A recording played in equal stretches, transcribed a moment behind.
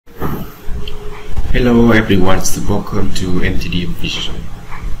Hello everyone, welcome to NTD Vision.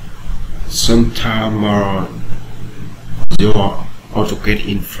 Sometimes your AutoCAD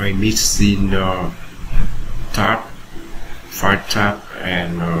in frame mixing tab, file tab,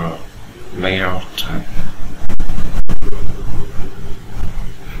 and layout tab.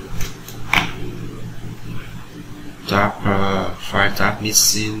 File tab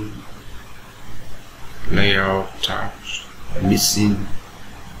missing, layout tab missing.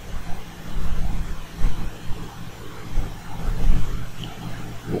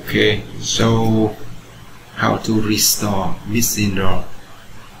 Okay, so how to restore missing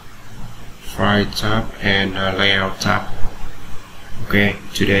file tab and layout tab. Okay,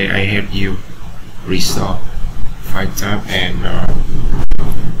 today I help you restore file tab and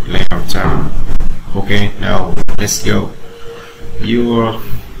layout tab. Okay, now let's go. You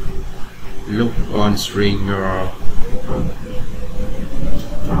look on screen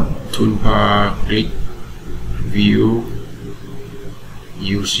toolbar, click view.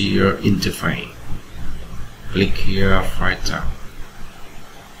 You see your interface. Click here, file tab.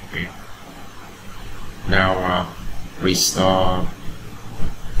 Okay. Now restore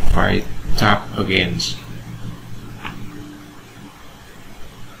file tab again.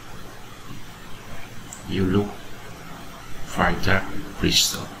 You look file tab,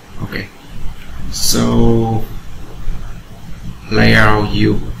 restore. Okay. So layout,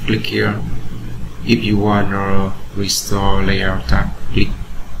 you click here. If you want to restore layout tab, click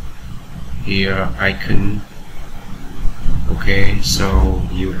here icon. Okay, so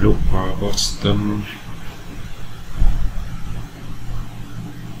you look for bottom,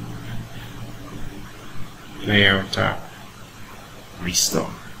 layout tab,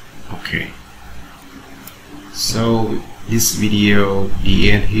 restore. Okay, so this video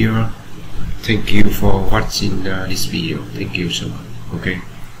the end here. Thank you for watching this video. Thank you so much. Okay.